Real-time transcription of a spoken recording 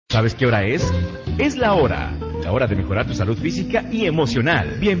¿Sabes qué hora es? Es la hora de mejorar tu salud física y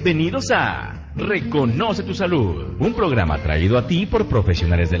emocional. Bienvenidos a Reconoce tu Salud, un programa traído a ti por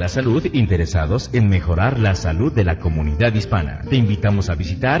profesionales de la salud interesados en mejorar la salud de la comunidad hispana. Te invitamos a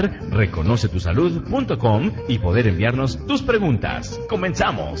visitar reconocetusalud.com y poder enviarnos tus preguntas.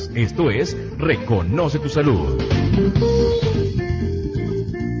 Comenzamos. Esto es Reconoce tu Salud.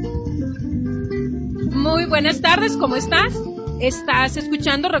 Muy buenas tardes, ¿cómo estás? Estás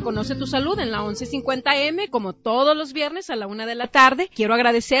escuchando Reconoce tu Salud en la 1150M, como todos los viernes a la 1 de la tarde. Quiero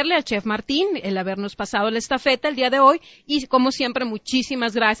agradecerle al Chef Martín el habernos pasado la estafeta el día de hoy y, como siempre,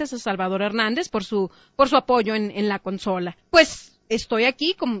 muchísimas gracias a Salvador Hernández por su apoyo en la consola. Pues estoy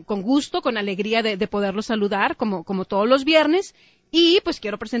aquí con gusto, con alegría de poderlos saludar, como todos los viernes, y pues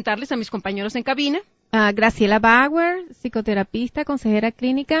quiero presentarles a mis compañeros en cabina. Graciela Bauer, psicoterapista, consejera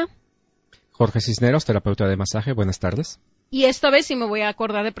clínica. Jorge Cisneros, terapeuta de masaje. Buenas tardes. Y esta vez sí me voy a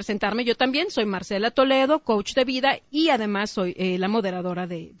acordar de presentarme yo también. Soy Marcela Toledo, coach de vida, y además soy la moderadora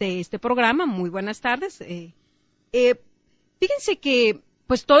de este programa. Muy buenas tardes. Fíjense que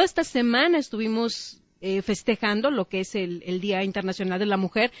pues toda esta semana estuvimos festejando lo que es el Día Internacional de la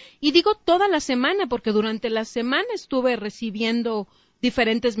Mujer. Y digo toda la semana porque durante la semana estuve recibiendo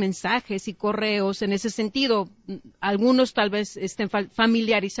diferentes mensajes y correos en ese sentido. Algunos tal vez estén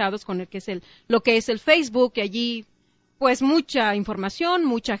familiarizados con lo que es el Facebook, y allí pues mucha información,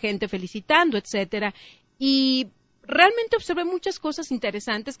 mucha gente felicitando, etcétera. Y realmente observé muchas cosas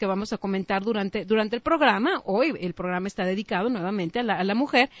interesantes que vamos a comentar durante el programa. Hoy el programa está dedicado nuevamente a la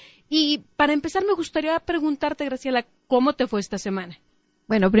mujer. Y para empezar me gustaría preguntarte, Graciela, ¿cómo te fue esta semana?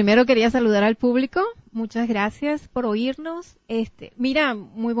 Bueno, primero quería saludar al público. Muchas gracias por oírnos. Mira,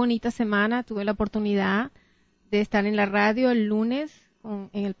 muy bonita semana. Tuve la oportunidad de estar en la radio el lunes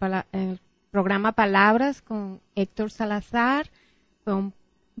en el programa Palabras con Héctor Salazar. Fue un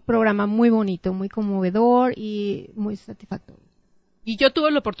programa muy bonito, muy conmovedor y muy satisfactorio. Y yo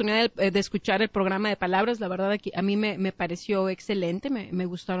tuve la oportunidad de escuchar el programa de Palabras. La verdad, a mí me pareció excelente. Me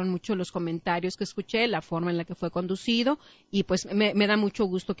gustaron mucho los comentarios que escuché, la forma en la que fue conducido, y pues me da mucho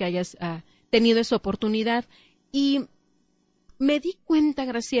gusto que hayas tenido esa oportunidad. Y me di cuenta,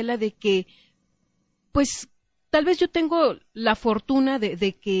 Graciela, de que pues tal vez yo tengo la fortuna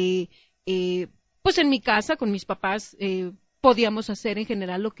de que pues en mi casa con mis papás podíamos hacer en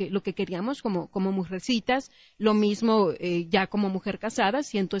general lo que queríamos como mujercitas. Lo mismo ya como mujer casada,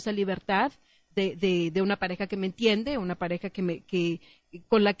 siento esa libertad de una pareja que me entiende, una pareja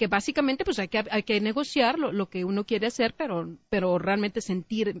con la que básicamente pues hay que negociar lo que uno quiere hacer, pero realmente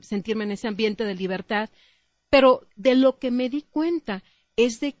sentirme en ese ambiente de libertad. Pero de lo que me di cuenta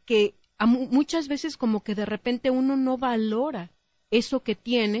es de que muchas veces como que de repente uno no valora eso que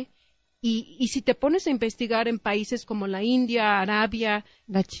tiene. Y si te pones a investigar en países como la India, Arabia,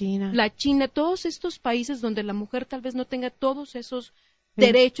 la China, todos estos países donde la mujer tal vez no tenga todos esos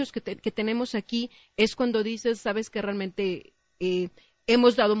derechos que tenemos aquí, es cuando dices, sabes que realmente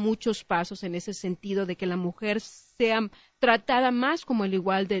hemos dado muchos pasos en ese sentido de que la mujer sea tratada más como el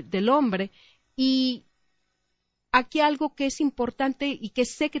igual del hombre. Y aquí algo que es importante y que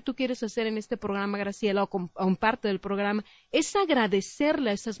sé que tú quieres hacer en este programa, Graciela, o en parte del programa, es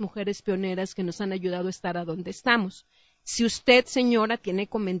agradecerle a esas mujeres pioneras que nos han ayudado a estar a donde estamos. Si usted, señora, tiene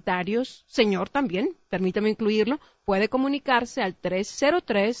comentarios, señor también, permítame incluirlo, puede comunicarse al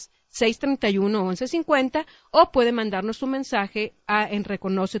 303-631-1150 o puede mandarnos su mensaje en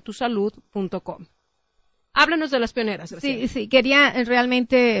reconocetusalud.com. Háblanos de las pioneras, Graciela. Sí, quería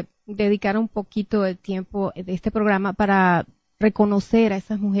realmente dedicar un poquito de tiempo de este programa para reconocer a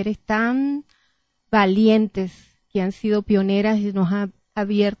esas mujeres tan valientes que han sido pioneras y nos han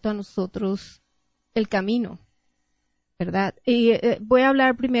abierto a nosotros el camino, ¿verdad? Y voy a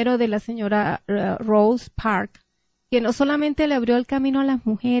hablar primero de la señora Rose Parks, que no solamente le abrió el camino a las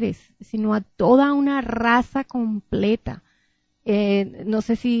mujeres, sino a toda una raza completa. No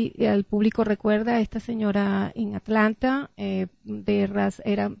sé si el público recuerda a esta señora en Atlanta, de raza,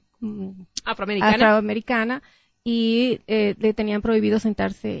 era afroamericana, y le tenían prohibido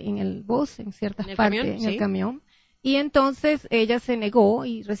sentarse en el bus, en ciertas partes, en el camión. Y entonces ella se negó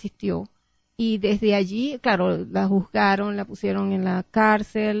y resistió. Y desde allí, claro, la juzgaron, la pusieron en la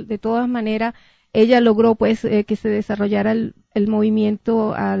cárcel. De todas maneras, ella logró pues que se desarrollara el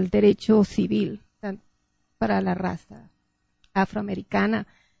movimiento al derecho civil para la raza afroamericana,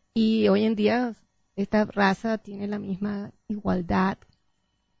 y hoy en día esta raza tiene la misma igualdad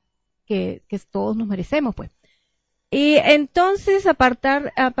que todos nos merecemos, pues. Y entonces,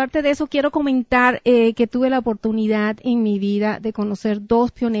 aparte de eso, quiero comentar que tuve la oportunidad en mi vida de conocer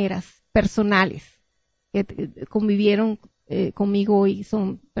dos pioneras personales que convivieron conmigo y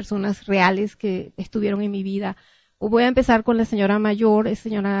son personas reales que estuvieron en mi vida. Voy a empezar con la señora mayor. Esa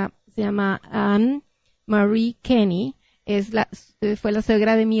señora se llama Anne Marie Kenny. Fue la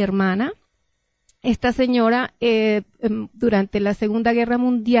suegra de mi hermana. Esta señora, durante la Segunda Guerra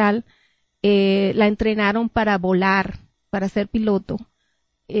Mundial, la entrenaron para volar, para ser piloto.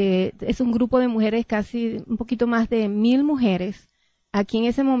 Es un grupo de mujeres, casi un poquito más de 1,000 mujeres. Aquí en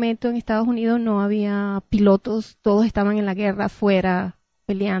ese momento en Estados Unidos no había pilotos, todos estaban en la guerra afuera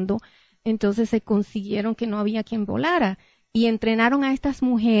peleando. Entonces se consiguieron que no había quien volara y entrenaron a estas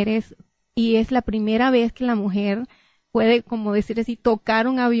mujeres, y es la primera vez que la mujer puede, como decir así, tocar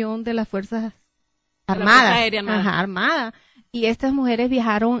un avión de las Fuerzas Armadas. Armada. Y estas mujeres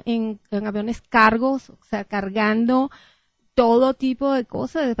viajaron en aviones cargos, o sea, cargando todo tipo de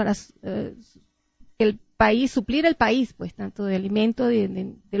cosas para el país, suplir el país, pues, tanto de alimento,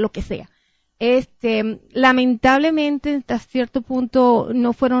 de lo que sea. Lamentablemente, hasta cierto punto,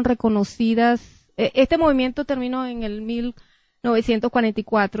 no fueron reconocidas. Este movimiento terminó en el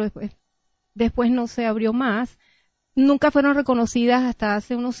 1944, después no se abrió más. Nunca fueron reconocidas hasta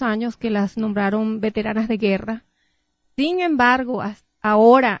hace unos años que las nombraron veteranas de guerra. Sin embargo,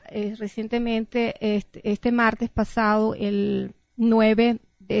 ahora, recientemente, este martes pasado, el 9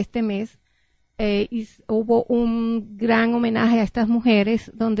 de este mes, hubo un gran homenaje a estas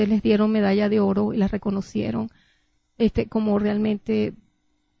mujeres donde les dieron medalla de oro y las reconocieron como realmente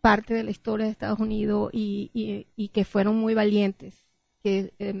parte de la historia de Estados Unidos y que fueron muy valientes,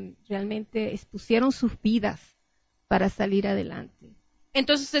 que realmente expusieron sus vidas para salir adelante.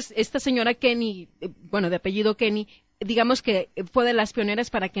 Entonces, esta señora Kenny, de apellido Kenny, digamos que fue de las pioneras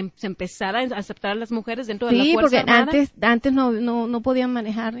para que se empezara a aceptar a las mujeres dentro de la Fuerza Armada. Sí, porque antes no podían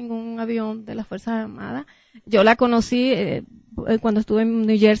manejar ningún avión de las Fuerzas Armadas. Yo la conocí cuando estuve en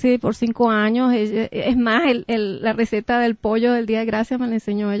New Jersey por 5 años. Es más, la receta del pollo del Día de Gracias me la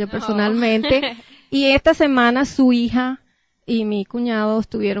enseñó ella personalmente. Y esta semana su hija y mi cuñado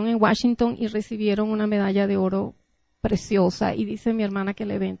estuvieron en Washington y recibieron una medalla de oro preciosa, y dice mi hermana que el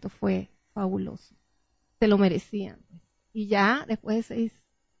evento fue fabuloso. Se lo merecían. Y ya después de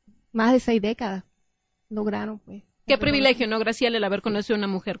más de 6 décadas lograron, pues. Qué privilegio, ¿no, Graciela, el haber conocido a una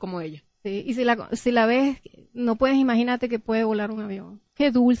mujer como ella? Sí, y si la ves, no puedes imaginarte que puede volar un avión.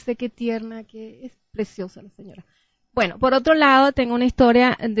 Qué dulce, qué tierna, que es preciosa la señora. Bueno, por otro lado, tengo una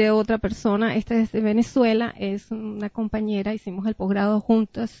historia de otra persona. Esta es de Venezuela, es una compañera, hicimos el posgrado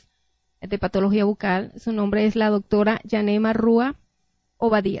juntas de patología bucal. Su nombre es la doctora Yané Marrúa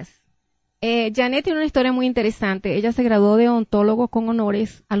Obadías. Janet tiene una historia muy interesante. Ella se graduó de odontólogo con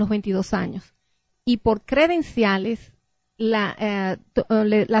honores a los 22 años. Y por credenciales la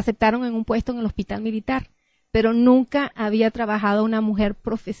aceptaron en un puesto en el hospital militar. Pero nunca había trabajado una mujer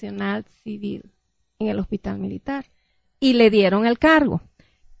profesional civil en el hospital militar. Y le dieron el cargo.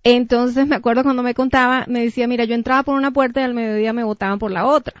 Entonces me acuerdo cuando me contaba, me decía, mira, yo entraba por una puerta y al mediodía me botaban por la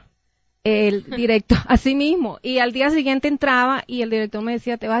otra. El director, así mismo, y al día siguiente entraba y el director me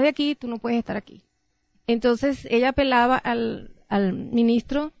decía, te vas de aquí, tú no puedes estar aquí. Entonces ella apelaba al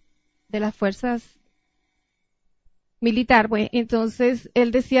ministro de las fuerzas militar, pues, entonces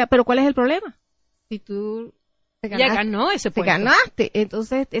él decía, pero ¿cuál es el problema? Si tú te ganaste, ya ganó ese puesto. Te ganaste,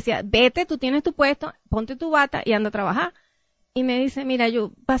 entonces decía, vete, tú tienes tu puesto, ponte tu bata y anda a trabajar. Y me dice, mira,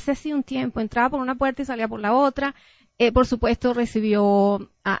 yo pasé así un tiempo, entraba por una puerta y salía por la otra. Por supuesto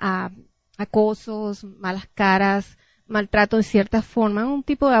recibió acosos, malas caras, maltrato en cierta forma, un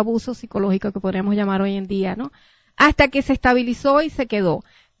tipo de abuso psicológico que podríamos llamar hoy en día, ¿no? Hasta que se estabilizó y se quedó.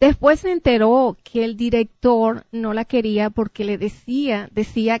 Después se enteró que el director no la quería porque le decía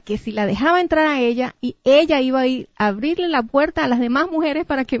que si la dejaba entrar a ella, y ella iba a ir a abrirle la puerta a las demás mujeres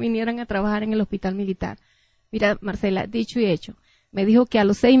para que vinieran a trabajar en el hospital militar. Mira, Marcela, dicho y hecho, me dijo que a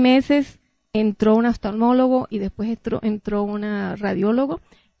los 6 meses entró un oftalmólogo y después entró una radiólogo.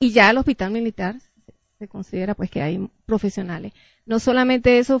 Y ya el hospital militar se considera pues que hay profesionales. No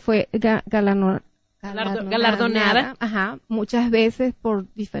solamente eso, fue galardonada, muchas veces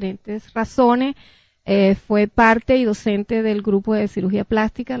por diferentes razones. Fue parte y docente del grupo de cirugía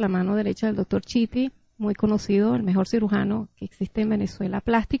plástica, la mano derecha del doctor Chiti, muy conocido, el mejor cirujano que existe en Venezuela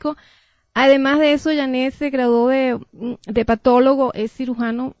plástico. Además de eso, Janet se graduó de patólogo, es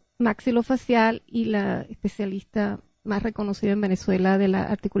cirujano maxilofacial y la especialista más reconocida en Venezuela de la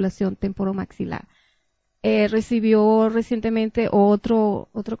articulación temporomaxilar. Recibió recientemente otro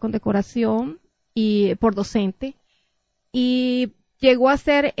condecoración y por docente, y llegó a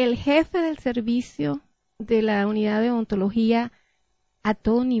ser el jefe del servicio de la unidad de odontología a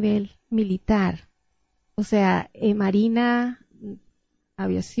todo nivel militar. O sea, marina,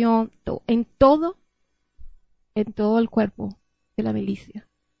 aviación, en todo en todo el cuerpo de la milicia.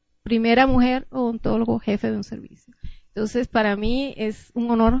 Primera mujer odontólogo jefe de un servicio. Entonces, para mí es un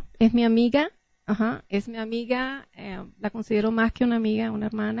honor, es mi amiga, la considero más que una amiga, una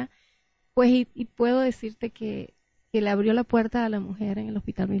hermana, pues y puedo decirte que le abrió la puerta a la mujer en el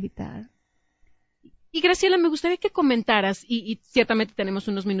hospital militar. Y Graciela, me gustaría que comentaras, y ciertamente tenemos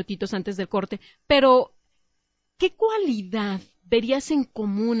unos minutitos antes del corte, pero ¿qué cualidad verías en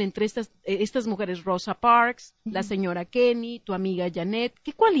común entre estas mujeres, Rosa Parks, la señora Kenny, tu amiga Janet?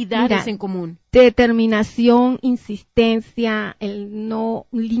 ¿Qué cualidades en común? Determinación, insistencia, el no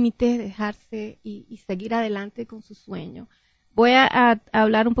límite, dejarse y seguir adelante con su sueño. Voy a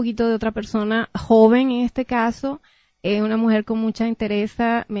hablar un poquito de otra persona joven en este caso, una mujer con mucha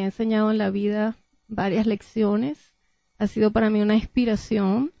entereza, me ha enseñado en la vida varias lecciones, ha sido para mí una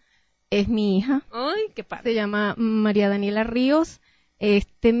inspiración. Es mi hija. ¡Ay, qué padre! Se llama María Daniela Ríos.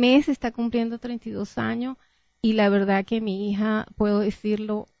 Este mes está cumpliendo 32 años y la verdad que mi hija, puedo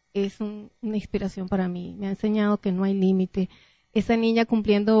decirlo, es una inspiración para mí. Me ha enseñado que no hay límite. Esa niña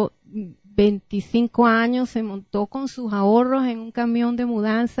cumpliendo 25 años se montó con sus ahorros en un camión de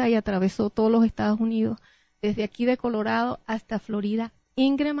mudanza y atravesó todos los Estados Unidos, desde aquí de Colorado hasta Florida,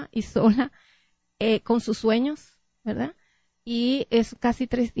 íngrema y sola, con sus sueños, ¿verdad? Y es casi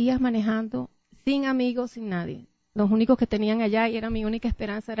 3 días manejando, sin amigos, sin nadie. Los únicos que tenían allá, y era mi única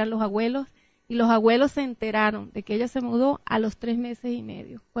esperanza, eran los abuelos. Y los abuelos se enteraron de que ella se mudó a los 3 meses y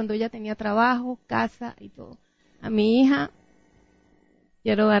medio, cuando ella tenía trabajo, casa y todo. A mi hija,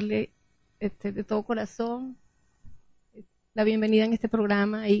 quiero darle de todo corazón la bienvenida en este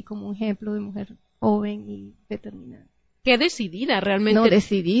programa y como un ejemplo de mujer joven y determinada. Qué decidida, realmente. No,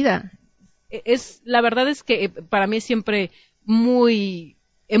 decidida. La verdad es que para mí es siempre muy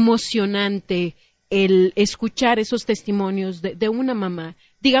emocionante el escuchar esos testimonios de una mamá.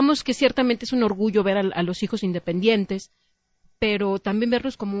 Digamos que ciertamente es un orgullo ver a los hijos independientes, pero también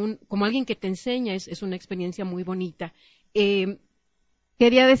verlos como alguien que te enseña es una experiencia muy bonita.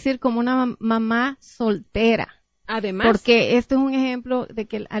 Quería decir como una mamá soltera. Además, porque este es un ejemplo de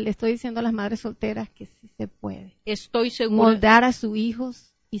que le estoy diciendo a las madres solteras que sí se puede. Estoy segura. Moldar a sus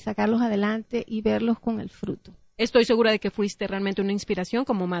hijos y sacarlos adelante y verlos con el fruto. Estoy segura de que fuiste realmente una inspiración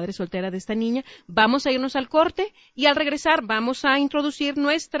como madre soltera de esta niña. Vamos a irnos al corte y al regresar vamos a introducir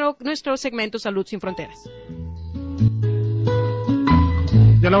nuestro segmento Salud Sin Fronteras.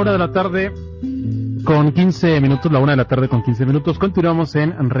 Ya a la 1 de la tarde con 15 minutos, la 1 de la tarde con 15 minutos, continuamos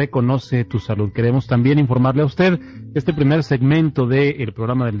en Reconoce tu Salud. Queremos también informarle a usted que este primer segmento del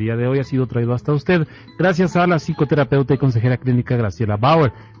programa del día de hoy ha sido traído hasta usted gracias a la psicoterapeuta y consejera clínica Graciela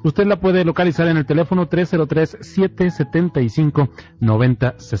Bauer. Usted la puede localizar en el teléfono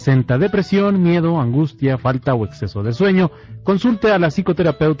 303-775-9060. Depresión, miedo, angustia, falta o exceso de sueño. Consulte a la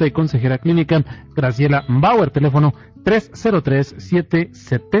psicoterapeuta y consejera clínica Graciela Bauer, teléfono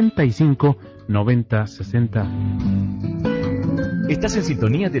 303-775-9060. Estás en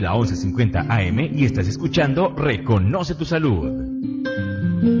sintonía de la 1150 AM y estás escuchando Reconoce tu Salud.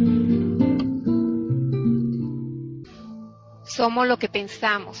 Somos lo que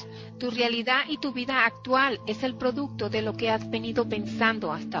pensamos. Tu realidad y tu vida actual es el producto de lo que has venido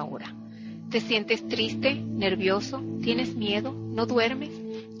pensando hasta ahora. ¿Te sientes triste, nervioso, tienes miedo, no duermes?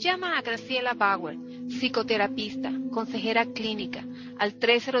 Llama a Graciela Bauer, psicoterapista, consejera clínica, al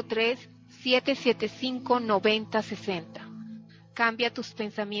 303-775-9060. Cambia tus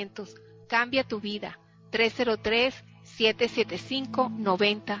pensamientos, cambia tu vida.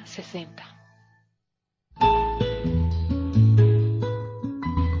 303-775-9060.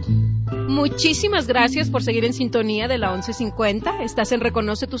 Muchísimas gracias por seguir en sintonía de la 1150. Estás en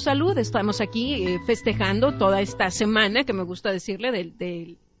Reconoce tu Salud. Estamos aquí festejando toda esta semana, que me gusta decirle,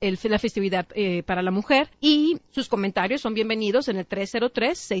 la festividad para la mujer. Y sus comentarios son bienvenidos en el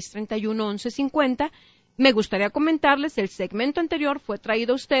 303-631-1150. Me gustaría comentarles, el segmento anterior fue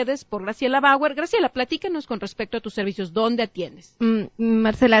traído a ustedes por Graciela Bauer. Graciela, platícanos con respecto a tus servicios. ¿Dónde atiendes?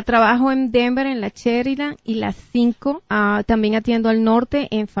 Marcela, trabajo en Denver, en la Sheridan y la 5. También atiendo al norte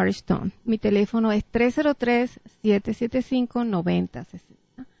en Firestone. Mi teléfono es 303-775-9060.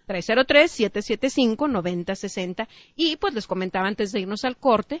 303-775-9060. Y pues les comentaba antes de irnos al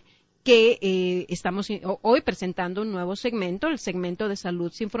corte que estamos hoy presentando un nuevo segmento, el segmento de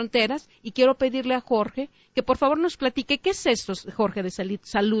Salud Sin Fronteras, y quiero pedirle a Jorge que por favor nos platique qué es esto, Jorge, de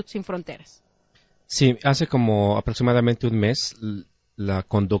Salud Sin Fronteras. Sí, hace como aproximadamente un mes, la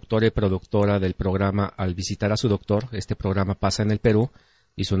conductora y productora del programa, al visitar a su doctor, este programa pasa en el Perú,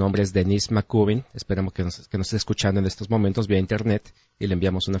 y su nombre es Denise McCubin, esperamos que nos esté escuchando en estos momentos vía internet, y le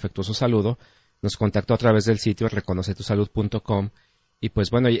enviamos un afectuoso saludo. Nos contactó a través del sitio reconocetusalud.com, Y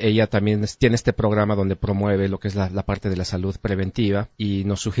pues bueno, ella también tiene este programa donde promueve lo que es la parte de la salud preventiva y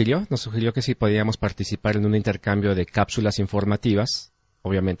nos sugirió que sí podíamos participar en un intercambio de cápsulas informativas,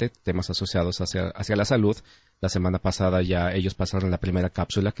 obviamente temas asociados hacia la salud. La semana pasada ya ellos pasaron la primera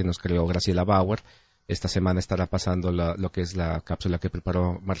cápsula que nos creó Graciela Bauer. Esta semana estará pasando lo que es la cápsula que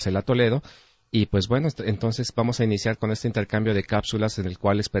preparó Marcela Toledo. Y pues bueno, entonces vamos a iniciar con este intercambio de cápsulas en el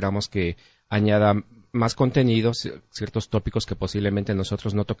cual esperamos que añada más contenidos, ciertos tópicos que posiblemente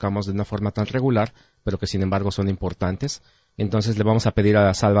nosotros no tocamos de una forma tan regular, pero que sin embargo son importantes. Entonces le vamos a pedir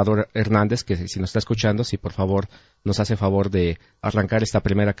a Salvador Hernández que si nos está escuchando, si por favor nos hace favor de arrancar esta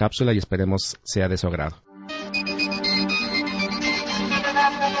primera cápsula y esperemos sea de su agrado.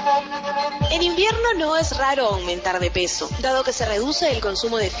 En invierno no es raro aumentar de peso, dado que se reduce el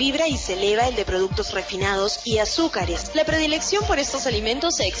consumo de fibra y se eleva el de productos refinados y azúcares. La predilección por estos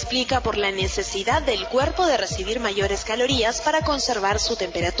alimentos se explica por la necesidad del cuerpo de recibir mayores calorías para conservar su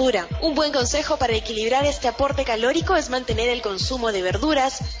temperatura. Un buen consejo para equilibrar este aporte calórico es mantener el consumo de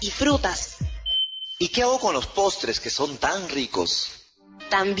verduras y frutas. ¿Y qué hago con los postres que son tan ricos?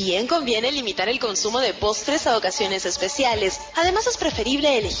 También conviene limitar el consumo de postres a ocasiones especiales. Además es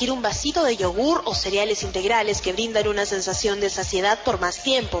preferible elegir un vasito de yogur o cereales integrales que brindan una sensación de saciedad por más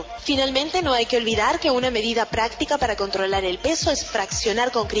tiempo. Finalmente, no hay que olvidar que una medida práctica para controlar el peso es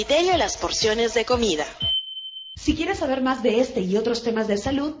fraccionar con criterio las porciones de comida. Si quieres saber más de este y otros temas de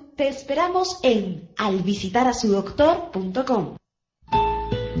salud, te esperamos en alvisitarasudoctor.com.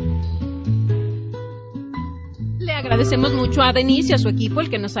 Le agradecemos mucho a Denise y a su equipo el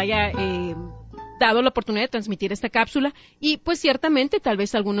que nos haya dado la oportunidad de transmitir esta cápsula y pues ciertamente tal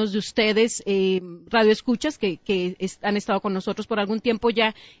vez algunos de ustedes radioescuchas que han estado con nosotros por algún tiempo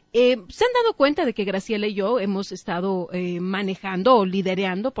ya se han dado cuenta de que Graciela y yo hemos estado manejando o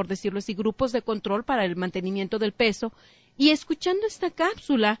liderando, por decirlo así, grupos de control para el mantenimiento del peso y escuchando esta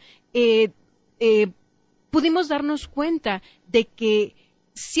cápsula pudimos darnos cuenta de que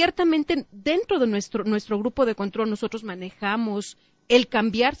ciertamente dentro de nuestro grupo de control nosotros manejamos el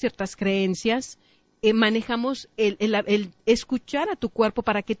cambiar ciertas creencias, manejamos el escuchar a tu cuerpo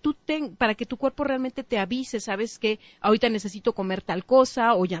para que tu cuerpo realmente te avise, sabes que ahorita necesito comer tal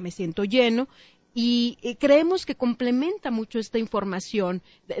cosa o ya me siento lleno y creemos que complementa mucho esta información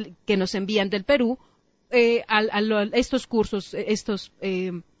que nos envían del Perú estos cursos, estos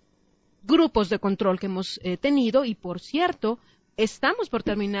grupos de control que hemos tenido y por cierto estamos por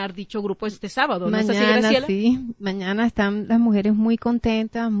terminar dicho grupo este sábado, ¿no es así, Graciela? Sí, mañana están las mujeres muy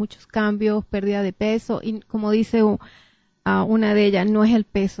contentas, muchos cambios, pérdida de peso y como dice una de ellas, no es el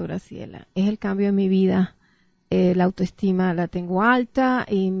peso, Graciela, es el cambio en mi vida. La autoestima la tengo alta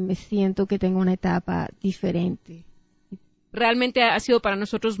y me siento que tengo una etapa diferente. Realmente ha sido para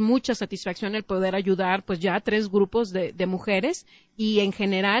nosotros mucha satisfacción el poder ayudar pues ya a 3 grupos de mujeres y en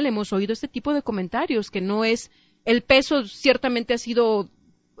general hemos oído este tipo de comentarios que no es el peso ciertamente ha sido,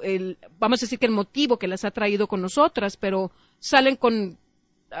 vamos a decir que el motivo que las ha traído con nosotras, pero salen con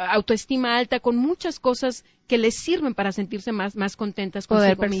autoestima alta, con muchas cosas que les sirven para sentirse más contentas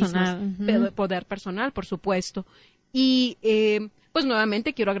consigo mismas. Poder personal, por supuesto. Y pues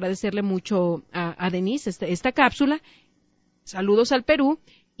nuevamente quiero agradecerle mucho a Denise esta cápsula. Saludos al Perú.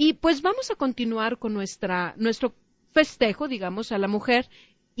 Y pues vamos a continuar con nuestro festejo, digamos, a la mujer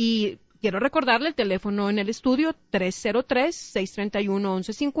y quiero recordarle el teléfono en el estudio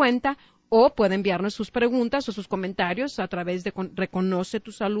 303-631-1150 o puede enviarnos sus preguntas o sus comentarios a través de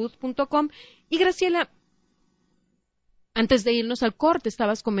reconocetusalud.com. Y Graciela, antes de irnos al corte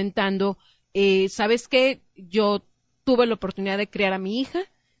estabas comentando, ¿sabes qué? Yo tuve la oportunidad de criar a mi hija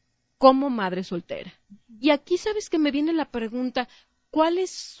como madre soltera. Y aquí sabes que me viene la pregunta, ¿cuáles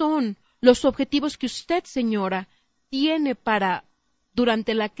son los objetivos que usted, señora, tiene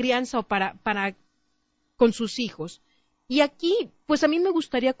durante la crianza o para con sus hijos? Y aquí, pues a mí me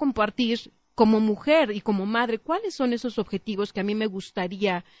gustaría compartir como mujer y como madre, ¿cuáles son esos objetivos que a mí me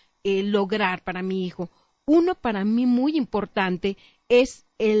gustaría lograr para mi hijo? Uno para mí muy importante es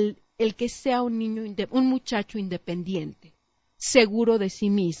el que sea un muchacho independiente, seguro de sí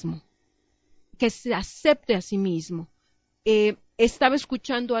mismo, que se acepte a sí mismo. Estaba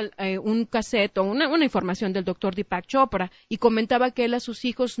escuchando un cassette o una información del doctor Deepak Chopra y comentaba que él a sus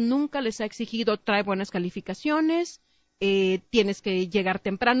hijos nunca les ha exigido trae buenas calificaciones, tienes que llegar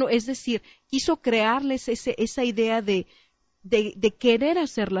temprano, es decir, quiso crearles esa idea de querer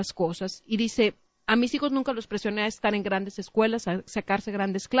hacer las cosas y dice, a mis hijos nunca los presioné a estar en grandes escuelas, a sacarse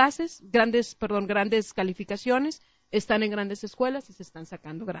grandes calificaciones, están en grandes escuelas y se están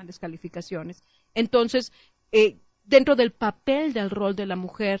sacando grandes calificaciones. Entonces, dentro del papel del rol de la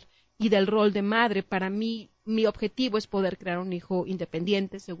mujer y del rol de madre. Para mí, mi objetivo es poder crear un hijo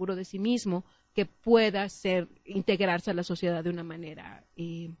independiente, seguro de sí mismo, que pueda integrarse a la sociedad de una manera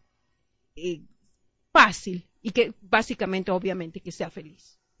fácil y que básicamente, obviamente, que sea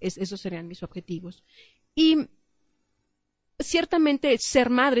feliz. Esos serían mis objetivos. Y ciertamente ser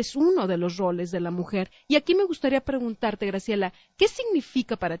madre es uno de los roles de la mujer. Y aquí me gustaría preguntarte, Graciela, ¿qué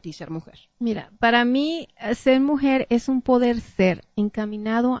significa para ti ser mujer? Mira, para mí ser mujer es un poder ser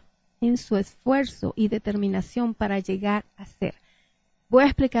encaminado en su esfuerzo y determinación para llegar a ser. Voy a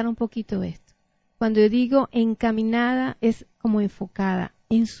explicar un poquito esto. Cuando yo digo encaminada es como enfocada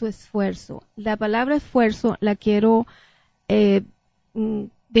en su esfuerzo. La palabra esfuerzo la quiero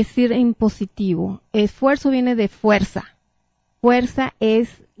decir en positivo. Esfuerzo viene de fuerza. Fuerza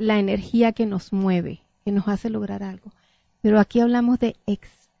es la energía que nos mueve, que nos hace lograr algo. Pero aquí hablamos de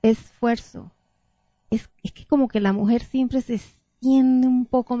esfuerzo. Es que como que la mujer siempre se extiende un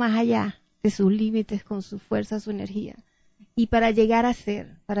poco más allá de sus límites con su fuerza, su energía. Y para llegar a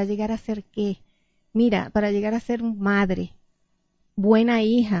ser ¿qué? Mira, para llegar a ser madre, buena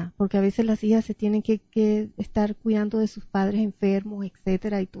hija, porque a veces las hijas se tienen que estar cuidando de sus padres enfermos,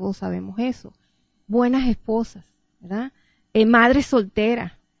 etcétera, y todos sabemos eso. Buenas esposas, ¿verdad? Madre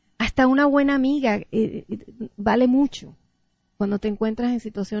soltera, hasta una buena amiga, vale mucho cuando te encuentras en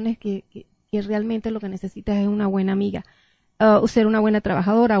situaciones que realmente lo que necesitas es una buena amiga, o ser una buena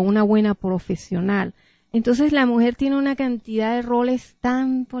trabajadora, una buena profesional. Entonces la mujer tiene una cantidad de roles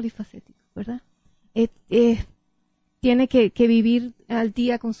tan polifacéticos, ¿verdad? Tiene que vivir al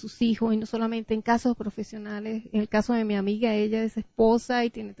día con sus hijos, y no solamente en casos profesionales. En el caso de mi amiga, ella es esposa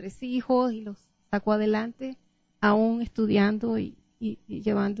y tiene 3 hijos y los sacó adelante, aún estudiando y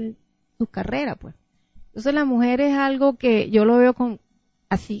llevando su carrera, pues. Entonces la mujer es algo que yo lo veo con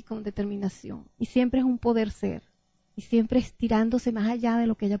determinación, y siempre es un poder ser, y siempre estirándose más allá de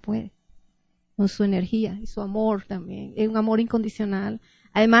lo que ella puede, con su energía y su amor también, es un amor incondicional.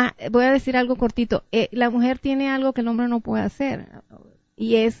 Además, voy a decir algo cortito, la mujer tiene algo que el hombre no puede hacer,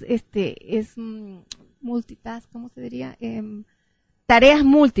 y es multitask, ¿cómo se diría? Tareas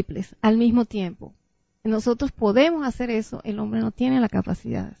múltiples al mismo tiempo. Nosotros podemos hacer eso, el hombre no tiene la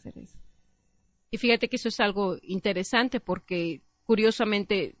capacidad de hacer eso. Y fíjate que eso es algo interesante, porque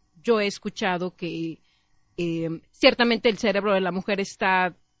curiosamente yo he escuchado que ciertamente el cerebro de la mujer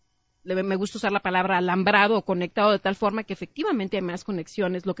está, me gusta usar la palabra alambrado o conectado de tal forma que efectivamente hay más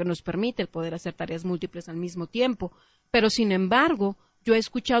conexiones, lo que nos permite el poder hacer tareas múltiples al mismo tiempo. Pero sin embargo, yo he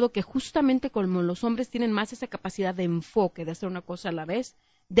escuchado que justamente como los hombres tienen más esa capacidad de enfoque, de hacer una cosa a la vez,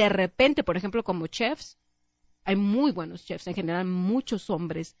 de repente, por ejemplo, como chefs, hay muy buenos chefs, en general muchos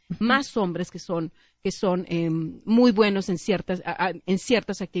hombres, más hombres que son muy buenos en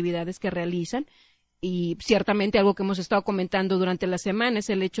ciertas actividades que realizan. Y ciertamente algo que hemos estado comentando durante la semana es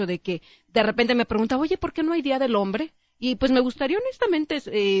el hecho de que de repente me preguntan, oye, ¿por qué no hay Día del Hombre? Y pues me gustaría honestamente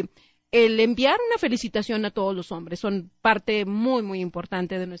el enviar una felicitación a todos los hombres. Son parte muy, muy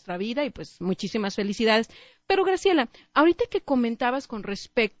importante de nuestra vida, y pues muchísimas felicidades. Pero Graciela, ahorita que comentabas con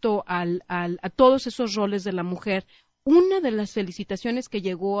respecto a todos esos roles de la mujer, una de las felicitaciones que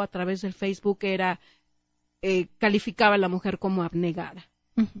llegó a través del Facebook era, calificaba a la mujer como abnegada.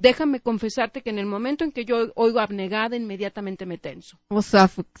 Déjame confesarte que en el momento en que yo oigo abnegada, inmediatamente me tenso. O sea,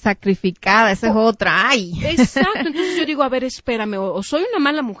 sacrificada, esa es otra. ¡Ay! Exacto, entonces yo digo, a ver, espérame, o soy una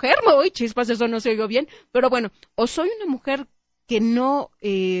mala mujer, chispas, eso no se oigo bien, pero bueno, o soy una mujer que no,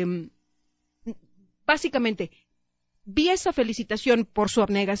 básicamente, vi esa felicitación por su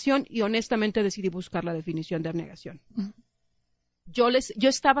abnegación y honestamente decidí buscar la definición de abnegación. Yo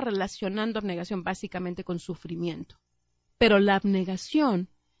estaba relacionando abnegación básicamente con sufrimiento. Pero la abnegación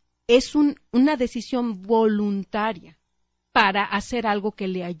es una decisión voluntaria para hacer algo que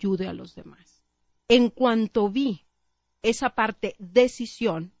le ayude a los demás. En cuanto vi esa parte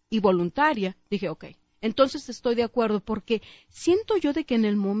decisión y voluntaria, dije, ok, entonces estoy de acuerdo, porque siento yo de que en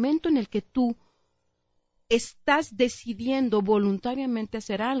el momento en el que tú estás decidiendo voluntariamente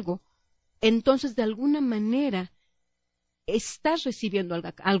hacer algo, entonces de alguna manera estás recibiendo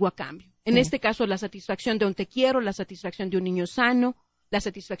algo a cambio. En este caso, la satisfacción de un te quiero, la satisfacción de un niño sano, la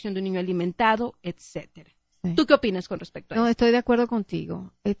satisfacción de un niño alimentado, etcétera. Sí. ¿Tú qué opinas con respecto a eso? No, estoy de acuerdo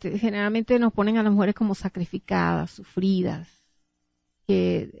contigo. Generalmente nos ponen a las mujeres como sacrificadas, sufridas,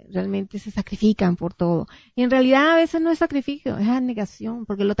 que realmente se sacrifican por todo. Y en realidad a veces no es sacrificio, es abnegación,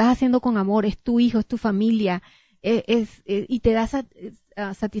 porque lo estás haciendo con amor, es tu hijo, es tu familia, y te da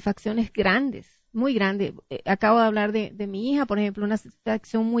satisfacciones grandes. Muy grande. Acabo de hablar de mi hija, por ejemplo, una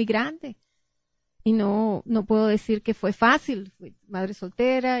satisfacción muy grande. y no puedo decir que fue fácil. Fui madre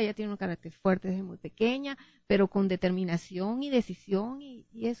soltera, ella tiene un carácter fuerte desde muy pequeña, pero con determinación y decisión, y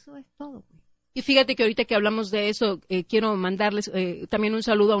eso es todo. Y fíjate que ahorita que hablamos de eso, quiero mandarles también un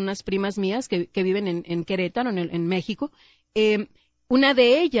saludo a unas primas mías que viven en Querétaro, en México. Una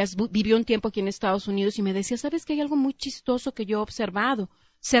de ellas vivió un tiempo aquí en Estados Unidos y me decía, ¿sabes que hay algo muy chistoso que yo he observado?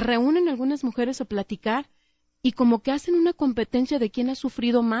 Se reúnen algunas mujeres a platicar y como que hacen una competencia de quién ha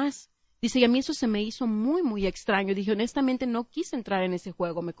sufrido más. Dice, y a mí eso se me hizo muy, muy extraño. Dije, honestamente no quise entrar en ese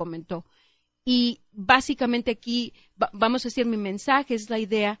juego, me comentó. Y básicamente aquí, vamos a decir, mi mensaje es la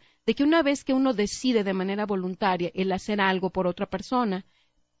idea de que una vez que uno decide de manera voluntaria el hacer algo por otra persona,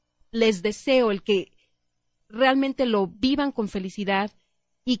 les deseo el que realmente lo vivan con felicidad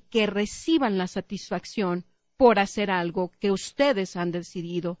y que reciban la satisfacción por hacer algo que ustedes han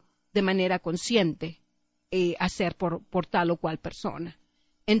decidido de manera consciente hacer por tal o cual persona.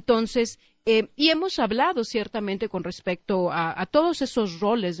 Entonces, y hemos hablado ciertamente con respecto a todos esos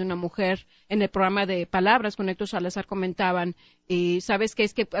roles de una mujer. En el programa de Palabras con Héctor Salazar comentaban, ¿sabes qué?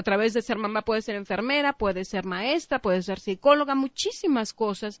 Es que a través de ser mamá puede ser enfermera, puede ser maestra, puede ser psicóloga, muchísimas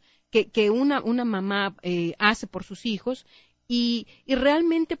cosas que una mamá hace por sus hijos. Y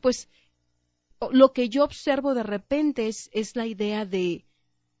realmente, pues, lo que yo observo de repente es la idea de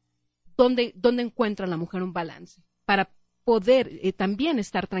dónde encuentra la mujer un balance para poder también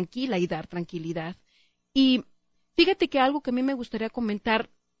estar tranquila y dar tranquilidad. Y fíjate que algo que a mí me gustaría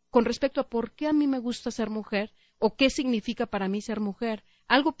comentar con respecto a por qué a mí me gusta ser mujer o qué significa para mí ser mujer,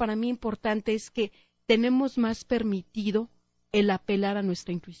 algo para mí importante es que tenemos más permitido el apelar a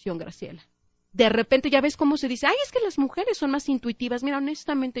nuestra intuición, Graciela. De repente ya ves cómo se dice, ay, es que las mujeres son más intuitivas. Mira,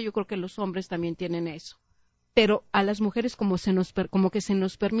 honestamente yo creo que los hombres también tienen eso. Pero a las mujeres como que se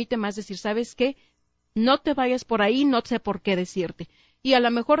nos permite más decir, ¿sabes qué? No te vayas por ahí, no sé por qué decirte. Y a lo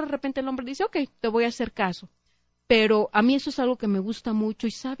mejor de repente el hombre dice, ok, te voy a hacer caso. Pero a mí eso es algo que me gusta mucho.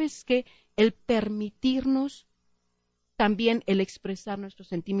 Y ¿sabes qué? El permitirnos también el expresar nuestros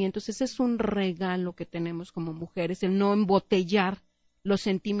sentimientos. Ese es un regalo que tenemos como mujeres. El no embotellar los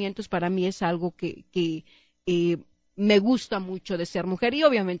sentimientos para mí es algo que me gusta mucho de ser mujer. Y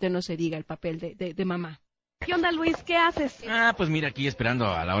obviamente no se diga el papel de mamá. ¿Qué onda, Luis? ¿Qué haces? Pues mira, aquí esperando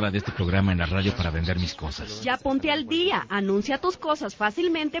a la hora de este programa en la radio para vender mis cosas. Ya ponte al día. Anuncia tus cosas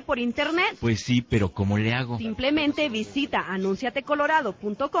fácilmente por internet. Pues sí, pero ¿cómo le hago? Simplemente visita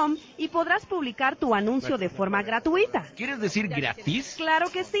anunciatecolorado.com y podrás publicar tu anuncio de forma gratuita. ¿Quieres decir gratis?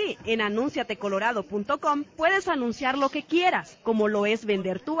 Claro que sí. En anunciatecolorado.com puedes anunciar lo que quieras, como lo es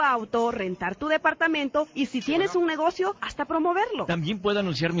vender tu auto, rentar tu departamento y si tienes un negocio, hasta promoverlo. ¿También puedo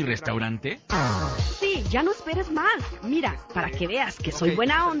anunciar mi restaurante? Sí, ya no esperes más. Mira, para que veas que soy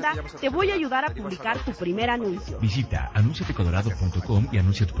buena onda, te voy a ayudar a publicar tu primer anuncio. Visita anunciatecolorado.com y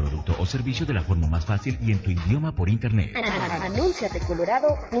anuncia tu producto o servicio de la forma más fácil y en tu idioma por internet.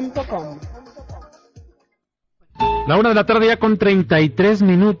 Anunciatecolorado.com. La 1 de la tarde ya con 33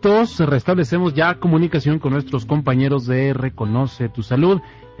 minutos. Restablecemos ya comunicación con nuestros compañeros de Reconoce tu Salud.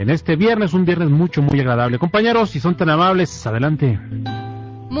 En este viernes, un viernes muy agradable. Compañeros, si son tan amables, adelante.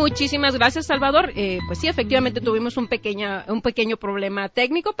 Muchísimas gracias, Salvador. Pues sí, efectivamente tuvimos un pequeño problema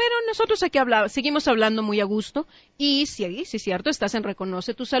técnico, pero nosotros aquí seguimos hablando muy a gusto. Y sí, es cierto, estás en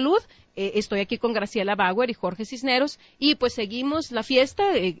Reconoce tu Salud. Estoy aquí con Graciela Bauer y Jorge Cisneros. Y pues seguimos la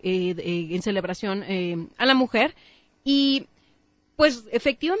fiesta en celebración a la mujer. Y pues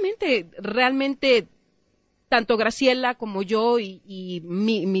efectivamente, realmente, tanto Graciela como yo y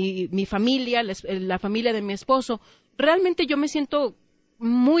mi familia, la familia de mi esposo, realmente yo me siento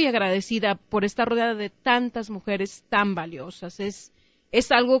muy agradecida por estar rodeada de tantas mujeres tan valiosas. Es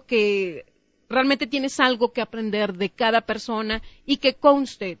algo que realmente tienes algo que aprender de cada persona y que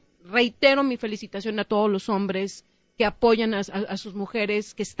conste, reitero mi felicitación a todos los hombres que apoyan a sus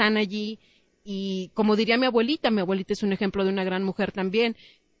mujeres, que están allí y como diría mi abuelita es un ejemplo de una gran mujer también.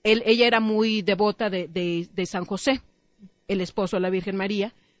 Ella era muy devota de San José, el esposo de la Virgen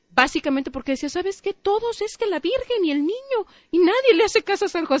María. Básicamente porque decía, ¿sabes qué? Todos es que la Virgen y el niño, y nadie le hace caso a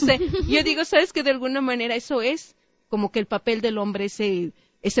San José. Y yo digo, ¿sabes qué? De alguna manera eso es como que el papel del hombre,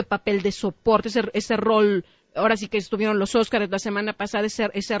 ese papel de soporte, ese rol, ahora sí que estuvieron los Óscares la semana pasada,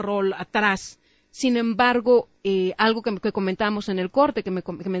 ese rol atrás. Sin embargo, algo que comentábamos en el corte, que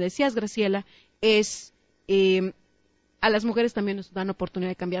me decías, Graciela, es a las mujeres también nos dan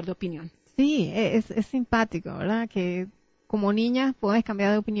oportunidad de cambiar de opinión. Sí, es simpático, ¿verdad? Que como niña puedes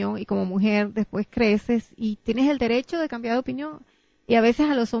cambiar de opinión y como mujer después creces y tienes el derecho de cambiar de opinión. Y a veces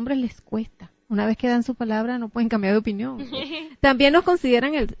a los hombres les cuesta. Una vez que dan su palabra no pueden cambiar de opinión. También nos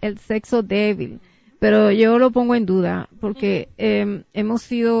consideran el sexo débil, pero yo lo pongo en duda porque hemos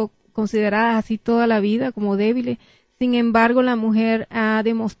sido consideradas así toda la vida como débiles. Sin embargo, la mujer ha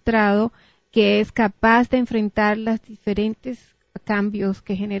demostrado que es capaz de enfrentar los diferentes cambios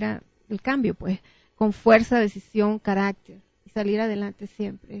que genera el cambio, pues, con fuerza, decisión, carácter, y salir adelante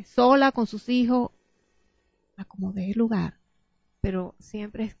siempre, sola, con sus hijos, a como dé lugar, pero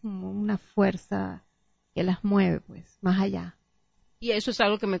siempre es como una fuerza que las mueve, pues, más allá. Y eso es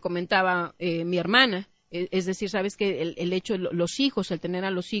algo que me comentaba mi hermana, es decir, sabes que el hecho de los hijos, el tener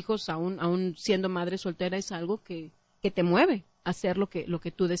a los hijos, aún siendo madre soltera, es algo que te mueve a hacer lo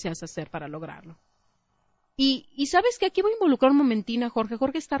que tú deseas hacer para lograrlo. Y sabes que aquí voy a involucrar un momentín a Jorge.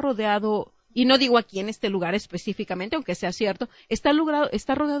 Jorge está rodeado, y no digo aquí en este lugar específicamente, aunque sea cierto, está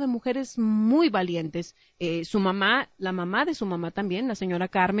rodeado de mujeres muy valientes. Su mamá, la mamá de su mamá también, la señora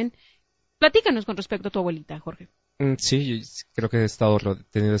Carmen. Platícanos con respecto a tu abuelita, Jorge. Sí, creo que he estado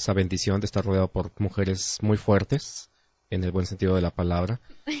teniendo esa bendición de estar rodeado por mujeres muy fuertes, en el buen sentido de la palabra.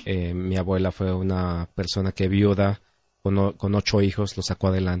 Mi abuela fue una persona que viuda, con 8 hijos, lo sacó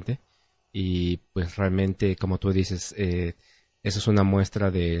adelante. Y pues realmente, como tú dices, eso es una muestra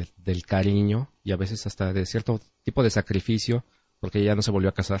del cariño y a veces hasta de cierto tipo de sacrificio, porque ella no se volvió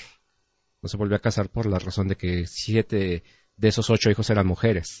a casar. No se volvió a casar por la razón de que 7 de esos 8 hijos eran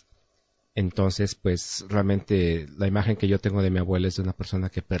mujeres. Entonces, pues realmente la imagen que yo tengo de mi abuela es de una persona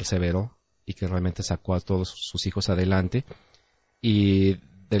que perseveró y que realmente sacó a todos sus hijos adelante. Y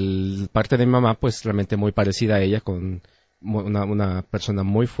del parte de mi mamá, pues realmente muy parecida a ella, con una persona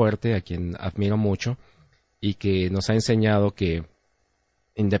muy fuerte a quien admiro mucho y que nos ha enseñado que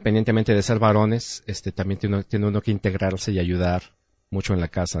independientemente de ser varones, también tiene uno que integrarse y ayudar mucho en la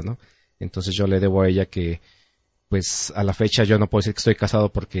casa, ¿no? Entonces yo le debo a ella que, pues a la fecha yo no puedo decir que estoy casado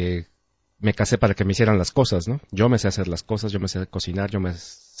porque me casé para que me hicieran las cosas, ¿no? Yo me sé hacer las cosas, yo me sé cocinar, yo me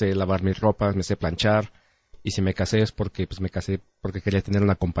sé lavar mis ropas, me sé planchar, y si me casé es porque pues me casé porque quería tener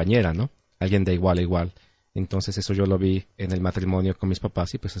una compañera, ¿no? Alguien de igual a igual. Entonces eso yo lo vi en el matrimonio con mis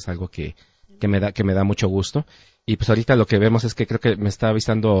papás y pues es algo que me da mucho gusto. Y pues ahorita lo que vemos es que creo que me está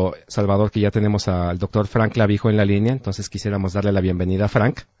avisando Salvador que ya tenemos al doctor Frank Clavijo en la línea, entonces quisiéramos darle la bienvenida a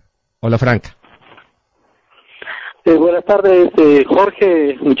Frank. Hola, Frank. Buenas tardes,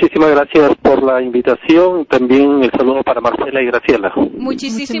 Jorge. Muchísimas gracias por la invitación. También el saludo para Marcela y Graciela.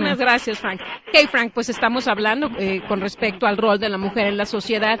 Muchísimas gracias, Frank. Hey, Frank, pues estamos hablando con respecto al rol de la mujer en la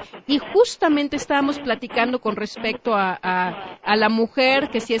sociedad y justamente estábamos platicando con respecto a la mujer,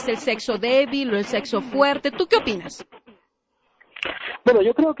 que si es el sexo débil o el sexo fuerte. ¿Tú qué opinas? Bueno,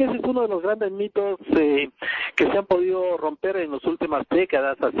 yo creo que ese es uno de los grandes mitos que se han podido romper en las últimas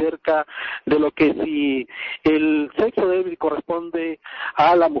décadas acerca de lo que si el sexo débil corresponde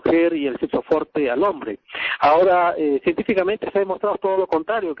a la mujer y el sexo fuerte al hombre. Ahora, científicamente se ha demostrado todo lo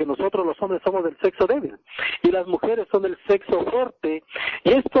contrario, que nosotros los hombres somos del sexo débil y las mujeres son del sexo fuerte.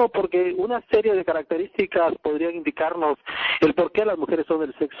 Y esto porque una serie de características podrían indicarnos el por qué las mujeres son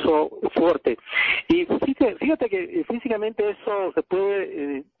del sexo fuerte. Y fíjate que físicamente eso se puede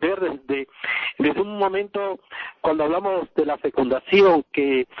ver desde un momento cuando hablamos de la fecundación,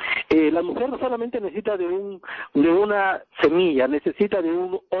 que la mujer no solamente necesita de una semilla, necesita de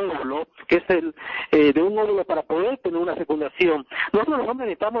un óvulo, que es de un óvulo para poder tener una fecundación. Nosotros los hombres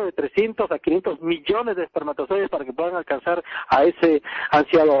necesitamos de 300 a 500 millones de espermatozoides para que puedan alcanzar a ese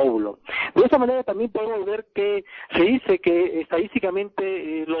ansiado óvulo. De esa manera también podemos ver que se dice que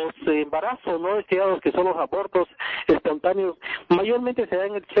estadísticamente los embarazos no deseados, que son los abortos espontáneos, mayormente se da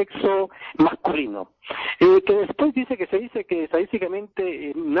en el sexo masculino, que después se dice que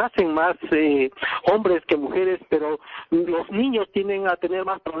estadísticamente nacen más hombres que mujeres, pero los niños tienden a tener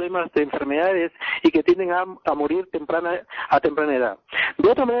más problemas de enfermedades y que tienden a morir a temprana edad. De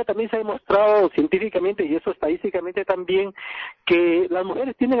otra manera también se ha demostrado científicamente, y eso estadísticamente también, que las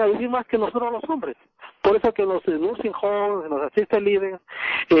mujeres tienden a vivir más que nosotros los hombres. Por eso que en los nursing homes, en los assisted living,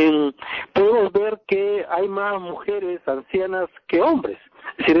 podemos ver que hay más mujeres ancianas que hombres.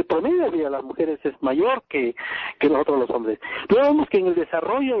 Es decir, el promedio de vida de las mujeres es mayor que nosotros los hombres. Luego vemos que en el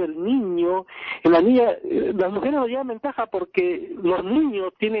desarrollo del niño, en la niña, las mujeres nos llevan ventaja porque los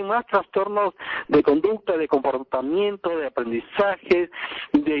niños tienen más trastornos de conducta, de comportamiento, de aprendizaje,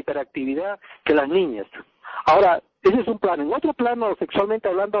 de hiperactividad que las niñas. Ahora, ese es un plano. En otro plano, sexualmente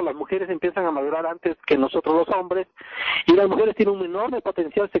hablando, las mujeres empiezan a madurar antes que nosotros los hombres, y las mujeres tienen un enorme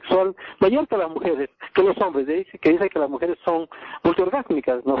potencial sexual mayor que las mujeres, que los hombres, que dice que las mujeres son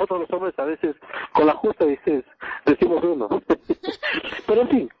multiorgásmicas. Nosotros los hombres a veces, con la justa decimos uno. Pero en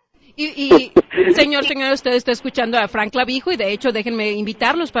fin. Y señor, usted está escuchando a Frank Clavijo y de hecho déjenme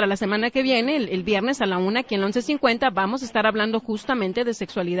invitarlos para la semana que viene, el viernes a la 1 aquí en la 11:50, vamos a estar hablando justamente de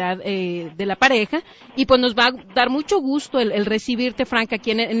sexualidad de la pareja y pues nos va a dar mucho gusto el recibirte, Frank,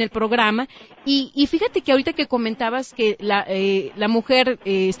 aquí en el programa. Y fíjate que ahorita que comentabas que la mujer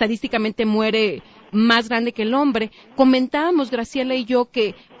estadísticamente muere más grande que el hombre, comentábamos Graciela y yo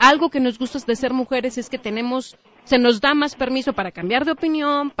que algo que nos gusta de ser mujeres es que se nos da más permiso para cambiar de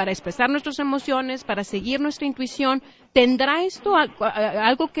opinión, para expresar nuestras emociones, para seguir nuestra intuición. ¿Tendrá esto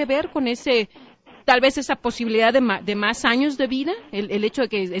algo que ver con tal vez esa posibilidad de más años de vida, el hecho de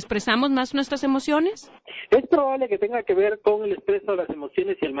que expresamos más nuestras emociones? Es probable que tenga que ver con el expreso de las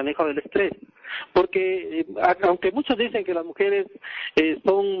emociones y el manejo del estrés, porque aunque muchos dicen que las mujeres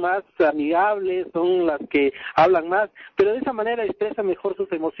son más amigables, son las que hablan más, pero de esa manera expresan mejor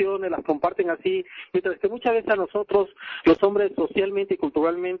sus emociones, las comparten así, mientras que muchas veces a nosotros, los hombres, socialmente y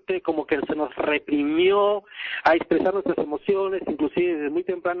culturalmente, como que se nos reprimió a expresar nuestras emociones, inclusive desde muy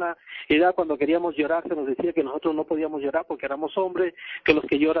temprana edad, cuando queríamos llorar, se nos decía que nosotros no podíamos llorar porque éramos hombres, que los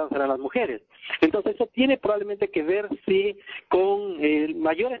que lloran serán las mujeres. Entonces eso tiene probablemente que ver, sí, con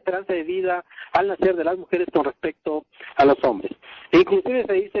mayor esperanza de vida al nacer de las mujeres con respecto a los hombres. E inclusive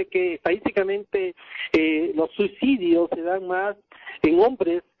se dice que estadísticamente los suicidios se dan más en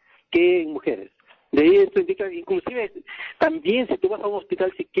hombres que en mujeres. De ahí esto indica, inclusive también si tú vas a un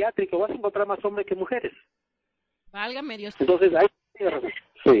hospital psiquiátrico vas a encontrar más hombres que mujeres. Válgame Dios. Entonces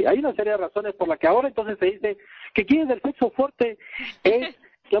hay una serie de razones por la que ahora entonces se dice que quien es del sexo fuerte es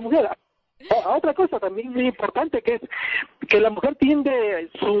la mujer. Otra cosa también muy importante que es que la mujer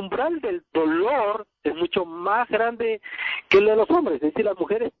su umbral del dolor es mucho más grande que el de los hombres, es decir, las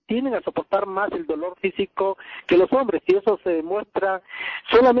mujeres tienden a soportar más el dolor físico que los hombres y eso se demuestra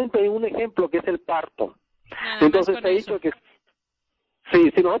solamente en un ejemplo que es el parto. Entonces se ha dicho que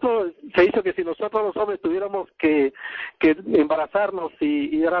si nosotros los hombres tuviéramos que embarazarnos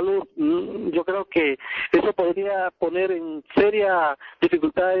y dar a luz, yo creo que eso podría poner en seria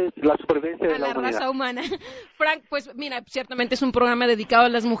dificultades la supervivencia de la humanidad. Raza humana. Frank, pues mira, ciertamente es un programa dedicado a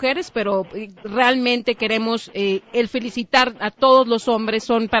las mujeres, pero realmente queremos el felicitar a todos los hombres,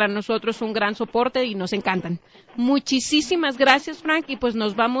 son para nosotros un gran soporte y nos encantan. Muchísimas gracias, Frank, y pues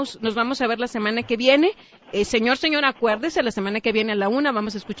nos vamos a ver la semana que viene. Señor, acuérdese, la semana que viene a la 1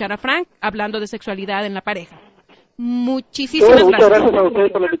 vamos a escuchar a Frank hablando de sexualidad en la pareja. Muchísimas gracias. Muchas gracias a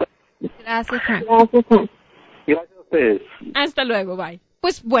ustedes por la invitación. Gracias, Frank. Gracias a ustedes. Hasta luego, bye.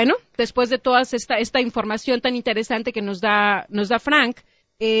 Pues bueno, después de toda esta información tan interesante que nos da Frank,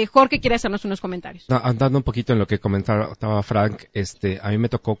 Jorge quiere hacernos unos comentarios. Andando un poquito en lo que comentaba Frank, a mí me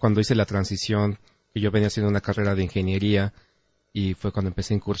tocó cuando hice la transición, que yo venía haciendo una carrera de ingeniería y fue cuando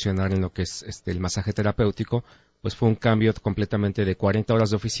empecé a incursionar en lo que es el masaje terapéutico, pues fue un cambio completamente de 40 horas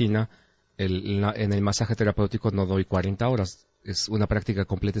de oficina. En el masaje terapéutico no doy 40 horas, es una práctica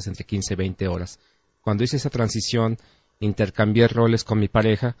completa, es entre 15 y 20 horas. Cuando hice esa transición, intercambié roles con mi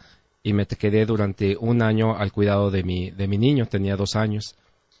pareja y me quedé durante un año al cuidado de mi niño, tenía 2 años.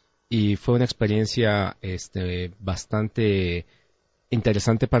 Y fue una experiencia bastante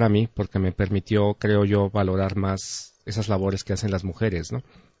interesante para mí porque me permitió, creo yo, valorar más esas labores que hacen las mujeres, ¿no?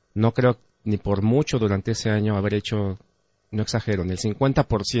 No creo ni por mucho durante ese año haber hecho, no exagero, ni el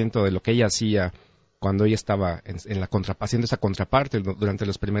 50% de lo que ella hacía cuando ella estaba haciendo esa contraparte durante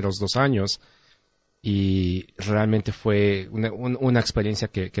los primeros 2 años. Y realmente fue una experiencia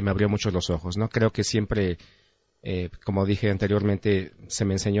que me abrió mucho los ojos, ¿no? Creo que siempre, como dije anteriormente, se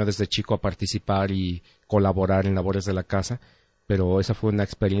me enseñó desde chico a participar y colaborar en labores de la casa, pero esa fue una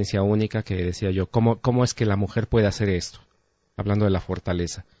experiencia única que decía yo, ¿cómo es que la mujer puede hacer esto? Hablando de la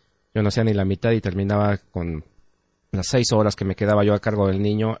fortaleza. Yo no hacía ni la mitad y terminaba con las 6 horas que me quedaba yo a cargo del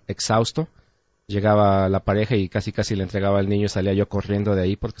niño exhausto. Llegaba la pareja y casi le entregaba al niño y salía yo corriendo de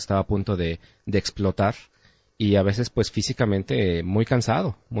ahí porque estaba a punto de explotar. Y a veces pues físicamente muy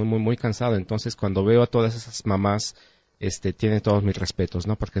cansado, muy cansado. Entonces cuando veo a todas esas mamás, tienen todos mis respetos,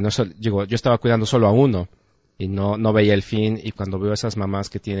 ¿no? Porque yo estaba cuidando solo a uno y no veía el fin. Y cuando veo a esas mamás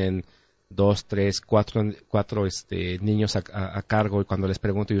que tienen 2, 3, 4 niños a cargo y cuando les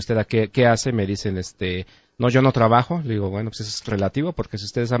pregunto, ¿y usted qué hace? Me dicen, no, yo no trabajo. Le digo, bueno, pues eso es relativo porque si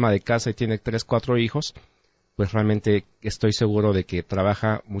usted es ama de casa y tiene 3, 4 hijos, pues realmente estoy seguro de que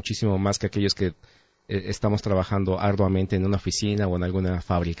trabaja muchísimo más que aquellos que estamos trabajando arduamente en una oficina o en alguna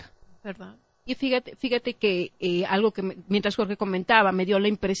fábrica. ¿Verdad? Y fíjate que algo que mientras Jorge comentaba me dio la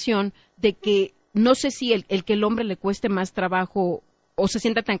impresión de que no sé si el que el hombre le cueste más trabajo o se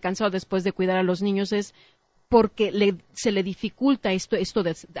sienta tan cansado después de cuidar a los niños es porque se le dificulta esto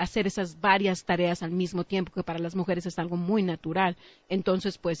de hacer esas varias tareas al mismo tiempo, que para las mujeres es algo muy natural.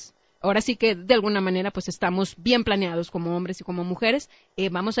 Entonces, pues, ahora sí que de alguna manera pues estamos bien planeados como hombres y como mujeres.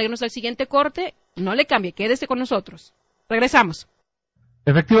 Vamos a irnos al siguiente corte. No le cambie, quédese con nosotros. Regresamos.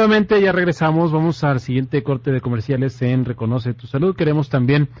 Efectivamente, ya regresamos. Vamos al siguiente corte de comerciales en Reconoce tu Salud. Queremos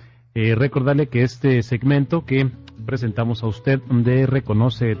también recordarle que este segmento que presentamos a usted de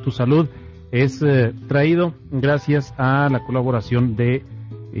Reconoce tu Salud es traído gracias a la colaboración de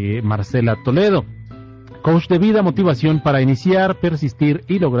Marcela Toledo, coach de vida, motivación para iniciar, persistir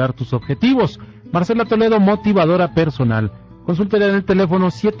y lograr tus objetivos. Marcela Toledo, motivadora personal. Consúltela en el teléfono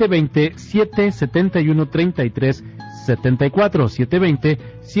 720-771-3374,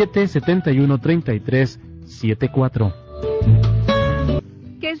 720-771-3374.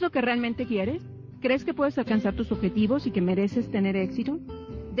 ¿Qué es lo que realmente quieres? ¿Crees que puedes alcanzar tus objetivos y que mereces tener éxito?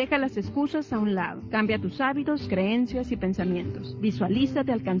 Deja las excusas a un lado. Cambia tus hábitos, creencias y pensamientos.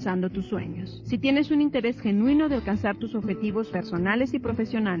 Visualízate alcanzando tus sueños. Si tienes un interés genuino de alcanzar tus objetivos personales y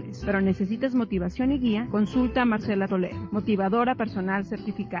profesionales, pero necesitas motivación y guía, consulta a Marcela Toledo, motivadora personal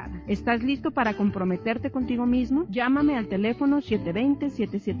certificada. ¿Estás listo para comprometerte contigo mismo? Llámame al teléfono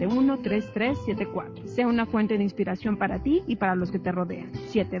 720-771-3374. Sea una fuente de inspiración para ti y para los que te rodean.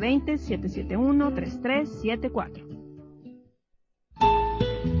 720-771-3374.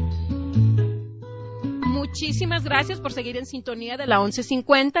 Muchísimas gracias por seguir en sintonía de la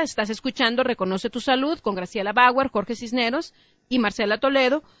 1150. Estás escuchando Reconoce tu Salud con Graciela Bauer, Jorge Cisneros y Marcela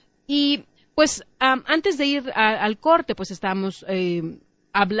Toledo. Y pues antes de ir al corte, pues estamos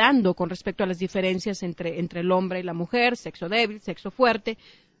hablando con respecto a las diferencias entre el hombre y la mujer, sexo débil, sexo fuerte.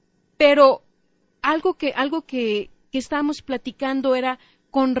 Pero algo que estábamos platicando era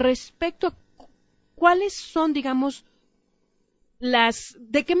con respecto a cuáles son, digamos,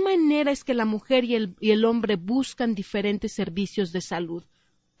 de qué manera es que la mujer y el hombre buscan diferentes servicios de salud.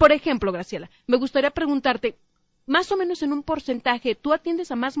 Por ejemplo, Graciela, me gustaría preguntarte, más o menos en un porcentaje, ¿tú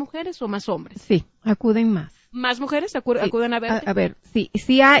atiendes a más mujeres o más hombres? Sí, acuden más. ¿Más mujeres acuden a verte? A ver, sí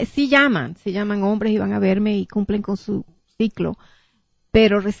llaman hombres y van a verme y cumplen con su ciclo,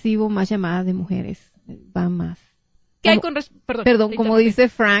 pero recibo más llamadas de mujeres, van más. ¿Qué hay Perdón, como dice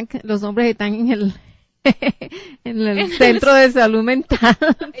Frank, los hombres están en el centro de salud mental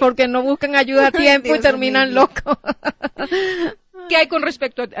porque no buscan ayuda a tiempo y terminan locos. ¿Qué hay con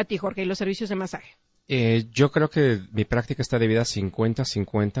respecto a ti, Jorge, y los servicios de masaje? Yo creo que mi práctica está dividida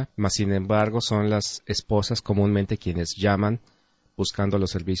 50-50, más sin embargo son las esposas comúnmente quienes llaman buscando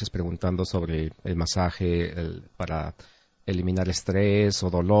los servicios, preguntando sobre el masaje para eliminar estrés o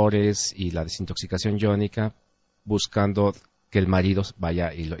dolores y la desintoxicación iónica, buscando que el marido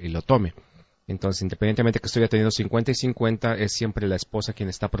vaya y lo tome. Entonces, independientemente que estoy atendiendo 50 y 50, es siempre la esposa quien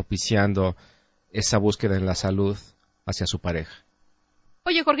está propiciando esa búsqueda en la salud hacia su pareja.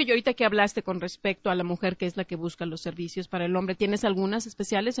 Oye, Jorge, y ahorita que hablaste con respecto a la mujer, que es la que busca los servicios para el hombre, ¿tienes algunas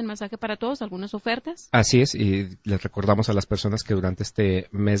especiales en Masaje para Todos, algunas ofertas? Así es, y les recordamos a las personas que durante este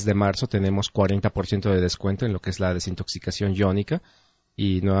mes de marzo tenemos 40% de descuento en lo que es la desintoxicación iónica,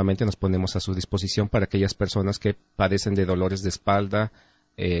 y nuevamente nos ponemos a su disposición para aquellas personas que padecen de dolores de espalda,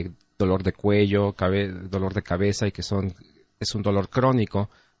 dolor de cuello, dolor de cabeza y que es un dolor crónico.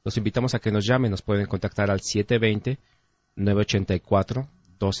 Los invitamos a que nos llamen, nos pueden contactar al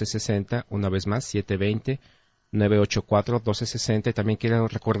 720-984-1260, una vez más, 720-984-1260. Y también quiero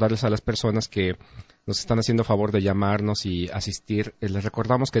recordarles a las personas que nos están haciendo favor de llamarnos y asistir. Les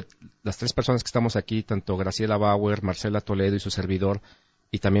recordamos que las tres personas que estamos aquí, tanto Graciela Bauer, Marcela Toledo y su servidor,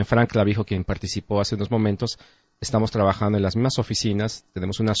 y también Frank Clavijo, quien participó hace unos momentos, estamos trabajando en las mismas oficinas.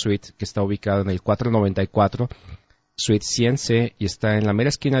 Tenemos una suite que está ubicada en el 494, suite 100C, y está en la mera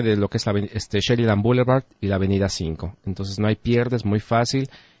esquina de lo que es la Sheridan Boulevard y la avenida 5. Entonces no hay pierdes, muy fácil,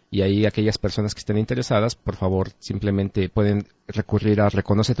 y ahí aquellas personas que estén interesadas, por favor, simplemente pueden recurrir a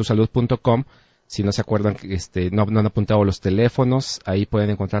reconocetusalud.com. Si no se acuerdan, no han apuntado los teléfonos, ahí pueden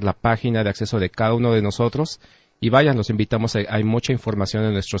encontrar la página de acceso de cada uno de nosotros. Y vayan, los invitamos, hay mucha información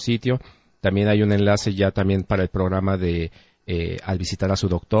en nuestro sitio. También hay un enlace ya también para el programa de al visitar a su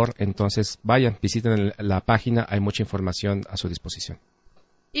doctor. Entonces, vayan, visiten la página, hay mucha información a su disposición.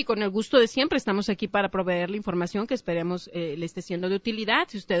 Y con el gusto de siempre, estamos aquí para proveer la información que esperemos le esté siendo de utilidad.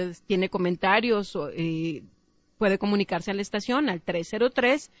 Si usted tiene comentarios, puede comunicarse a la estación al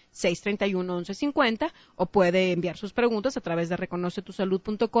 303-631-1150 o puede enviar sus preguntas a través de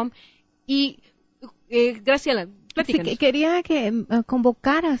reconocetusalud.com. Y Graciela, platícanos. Sí, quería que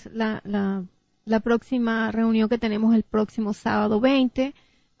convocaras la próxima reunión que tenemos el próximo sábado 20.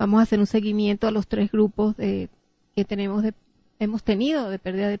 Vamos a hacer un seguimiento a los 3 grupos que tenemos hemos tenido de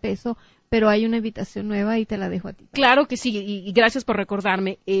pérdida de peso, pero hay una invitación nueva y te la dejo a ti. Claro que sí, y gracias por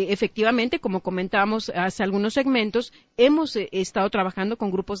recordarme. Efectivamente, como comentábamos hace algunos segmentos, hemos estado trabajando con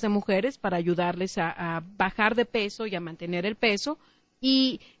grupos de mujeres para ayudarles a bajar de peso y a mantener el peso,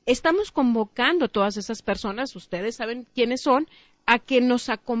 y estamos convocando a todas esas personas, ustedes saben quiénes son, a que nos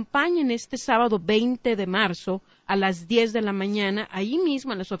acompañen este sábado 20 de marzo a las 10 de la mañana, ahí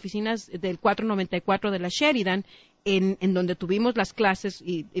mismo en las oficinas del 494 de la Sheridan, en donde tuvimos las clases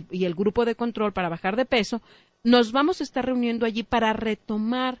y el grupo de control para bajar de peso. Nos vamos a estar reuniendo allí para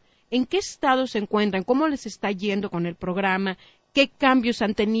retomar en qué estado se encuentran, cómo les está yendo con el programa, qué cambios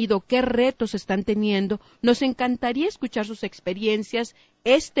han tenido, qué retos están teniendo. Nos encantaría escuchar sus experiencias.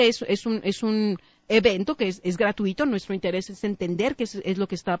 Este es un evento que es gratuito. Nuestro interés es entender qué es lo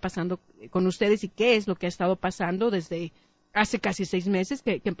que está pasando con ustedes y qué es lo que ha estado pasando desde hace casi 6 meses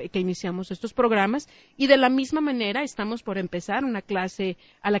que iniciamos estos programas, y de la misma manera estamos por empezar una clase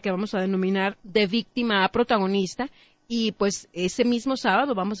a la que vamos a denominar de víctima a protagonista, y pues ese mismo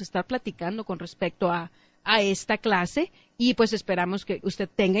sábado vamos a estar platicando con respecto a esta clase, y pues esperamos que usted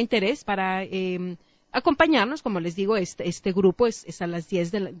tenga interés para acompañarnos. Como les digo, este grupo es a las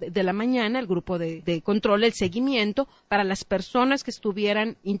 10 de la mañana, el grupo de control, el seguimiento. Para las personas que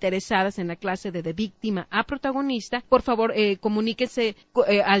estuvieran interesadas en la clase de víctima a protagonista, por favor, comuníquese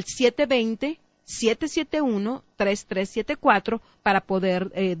al 720-771-3374 para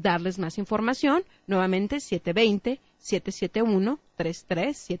poder darles más información. Nuevamente,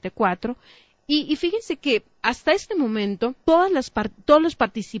 720-771-3374. Y fíjense que hasta este momento todos los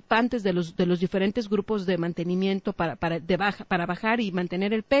participantes de los diferentes grupos de mantenimiento para bajar y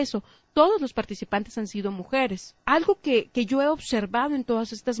mantener el peso, todos los participantes han sido mujeres. Algo que yo he observado en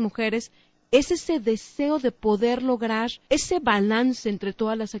todas estas mujeres es ese deseo de poder lograr ese balance entre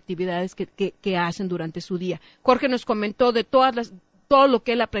todas las actividades que hacen durante su día. Jorge nos comentó de todo lo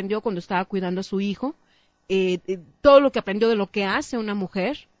que él aprendió cuando estaba cuidando a su hijo, todo lo que aprendió de lo que hace una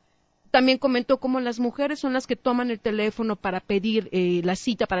mujer. También comentó cómo las mujeres son las que toman el teléfono para pedir la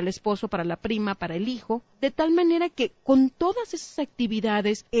cita para el esposo, para la prima, para el hijo, de tal manera que con todas esas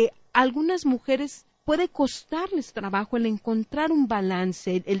actividades, algunas mujeres puede costarles trabajo el encontrar un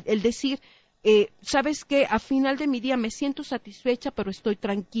balance, el decir, ¿sabes qué? A final de mi día me siento satisfecha, pero estoy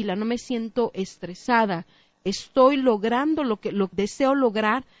tranquila, no me siento estresada, estoy logrando lo que deseo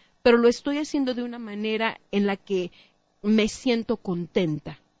lograr, pero lo estoy haciendo de una manera en la que me siento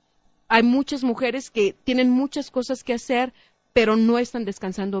contenta. Hay muchas mujeres que tienen muchas cosas que hacer, pero no están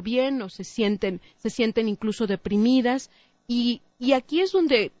descansando bien o se sienten incluso deprimidas. Y aquí es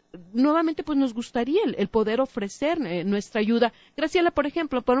donde nuevamente pues nos gustaría el poder ofrecer nuestra ayuda. Graciela, por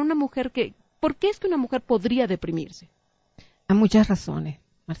ejemplo, para una mujer ¿por qué es que una mujer podría deprimirse? Hay muchas razones,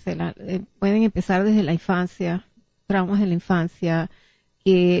 Marcela. Pueden empezar desde la infancia, traumas de la infancia,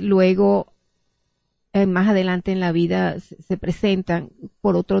 que luego más adelante en la vida se presentan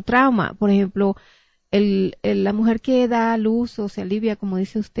por otro trauma. Por ejemplo, la mujer que da a luz o se alivia, como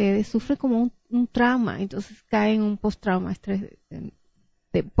dice usted, sufre como un trauma, entonces cae en un post-trauma, estrés,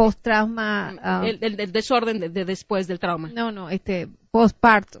 post-trauma. El desorden de después del trauma. No,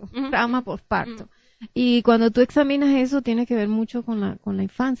 postparto, trauma postparto. Y cuando tú examinas eso, tiene que ver mucho con la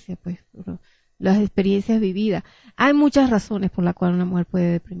infancia, pues, las experiencias vividas. Hay muchas razones por las cuales una mujer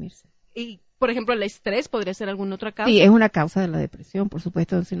puede deprimirse. Y por ejemplo, ¿el estrés podría ser alguna otra causa? Sí, es una causa de la depresión, por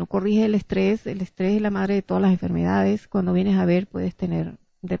supuesto. Si no corriges el estrés es la madre de todas las enfermedades. Cuando vienes a ver, puedes tener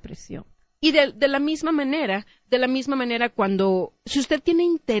depresión. Y de la misma manera, cuando, si usted tiene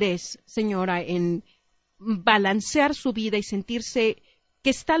interés, señora, en balancear su vida y sentirse que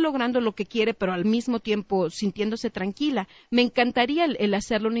está logrando lo que quiere, pero al mismo tiempo sintiéndose tranquila, me encantaría el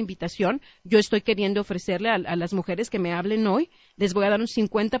hacerle una invitación. Yo estoy queriendo ofrecerle a las mujeres que me hablen hoy, les voy a dar un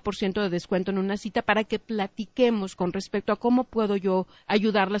 50% de descuento en una cita para que platiquemos con respecto a cómo puedo yo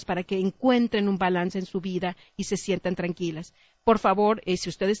ayudarlas para que encuentren un balance en su vida y se sientan tranquilas. Por favor, si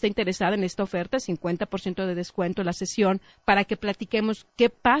usted está interesada en esta oferta, 50% de descuento en la sesión, para que platiquemos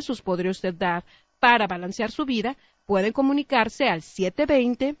qué pasos podría usted dar para balancear su vida. Pueden comunicarse al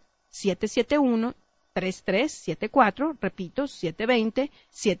 720-771-3374, repito,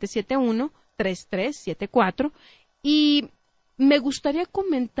 720-771-3374. Y me gustaría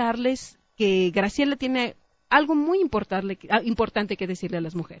comentarles que Graciela tiene algo muy importante que decirle a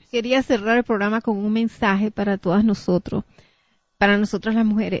las mujeres. Quería cerrar el programa con un mensaje para todas nosotras las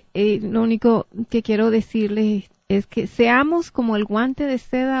mujeres. Lo único que quiero decirles es que seamos como el guante de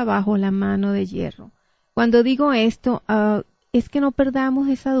seda bajo la mano de hierro. Cuando digo esto, es que no perdamos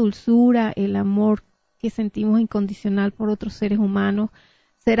esa dulzura, el amor que sentimos incondicional por otros seres humanos,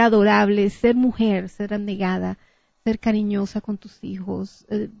 ser adorable, ser mujer, ser abnegada, ser cariñosa con tus hijos,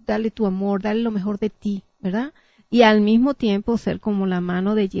 darle tu amor, darle lo mejor de ti, ¿verdad? Y al mismo tiempo ser como la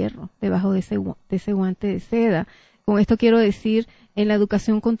mano de hierro debajo de ese guante de seda. Con esto quiero decir, en la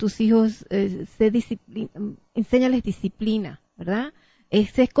educación con tus hijos, enséñales disciplina, ¿verdad?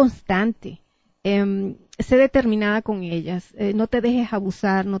 Sé constante, sé determinada con ellas, no te dejes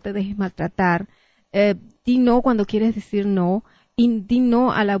abusar, no te dejes maltratar, di no cuando quieres decir no, y di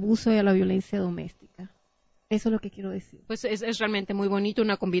no al abuso y a la violencia doméstica. Eso es lo que quiero decir. Pues es realmente muy bonito,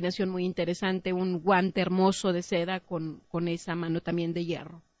 una combinación muy interesante, un guante hermoso de seda con esa mano también de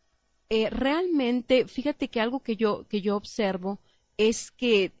hierro. Realmente, fíjate que algo que yo observo es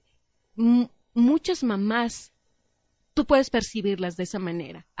que muchas mamás, tú puedes percibirlas de esa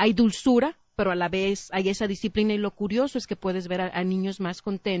manera. Hay dulzura, pero a la vez hay esa disciplina, y lo curioso es que puedes ver a niños más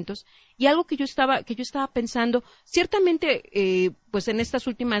contentos. Y algo que yo estaba pensando, ciertamente, pues en estas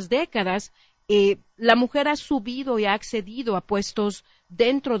últimas décadas, la mujer ha subido y ha accedido a puestos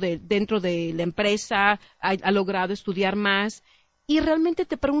dentro de la empresa, ha logrado estudiar más. Y realmente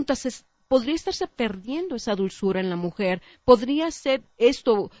te preguntas, ¿podría estarse perdiendo esa dulzura en la mujer? ¿Podría ser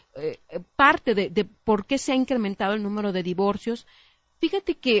esto parte de por qué se ha incrementado el número de divorcios?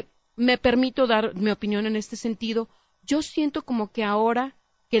 Fíjate que me permito dar mi opinión en este sentido. Yo siento como que ahora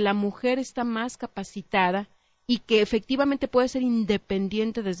que la mujer está más capacitada y que efectivamente puede ser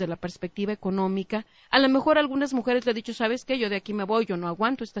independiente desde la perspectiva económica, a lo mejor algunas mujeres le han dicho, ¿sabes qué? Yo de aquí me voy, yo no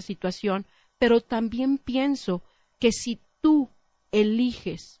aguanto esta situación, pero también pienso que si tú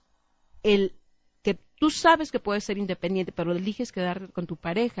eliges que tú sabes que puedes ser independiente, pero eliges quedarte con tu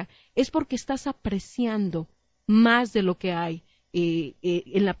pareja, es porque estás apreciando más de lo que hay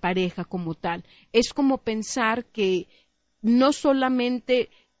en la pareja como tal. Es como pensar que no solamente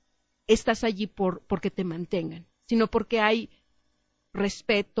estás allí porque te mantengan, sino porque hay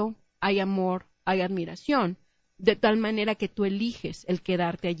respeto, hay amor, hay admiración, de tal manera que tú eliges el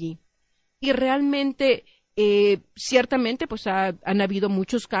quedarte allí. Y realmente ciertamente pues han habido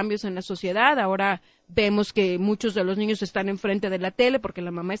muchos cambios en la sociedad. Ahora vemos que muchos de los niños están enfrente de la tele porque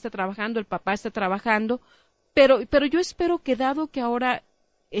la mamá está trabajando, el papá está trabajando, pero yo espero que, dado que ahora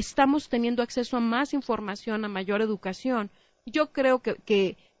estamos teniendo acceso a más información, a mayor educación, yo creo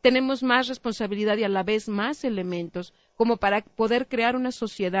que tenemos más responsabilidad y a la vez más elementos como para poder crear una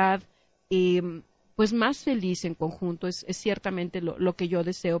sociedad pues más feliz en conjunto. Es ciertamente lo que yo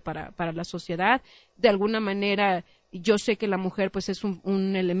deseo para la sociedad. De alguna manera, yo sé que la mujer pues es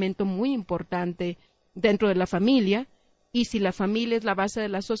un elemento muy importante dentro de la familia, y si la familia es la base de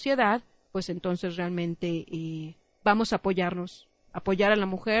la sociedad, pues entonces realmente vamos a apoyarnos, apoyar a la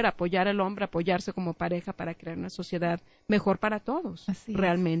mujer, apoyar al hombre, apoyarse como pareja para crear una sociedad mejor para todos. Así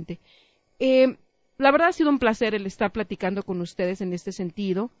realmente. La verdad ha sido un placer el estar platicando con ustedes en este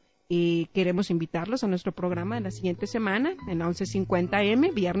sentido. Queremos invitarlos a nuestro programa de la siguiente semana, en la 11:50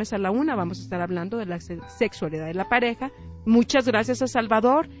 AM, viernes a la 1, vamos a estar hablando de la sexualidad de la pareja. Muchas gracias a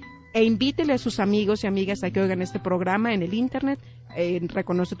Salvador, e invítele a sus amigos y amigas a que oigan este programa en el internet, en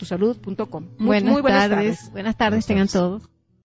reconocetusalud.com. Muy buenas tardes. Buenas tardes tengan todos.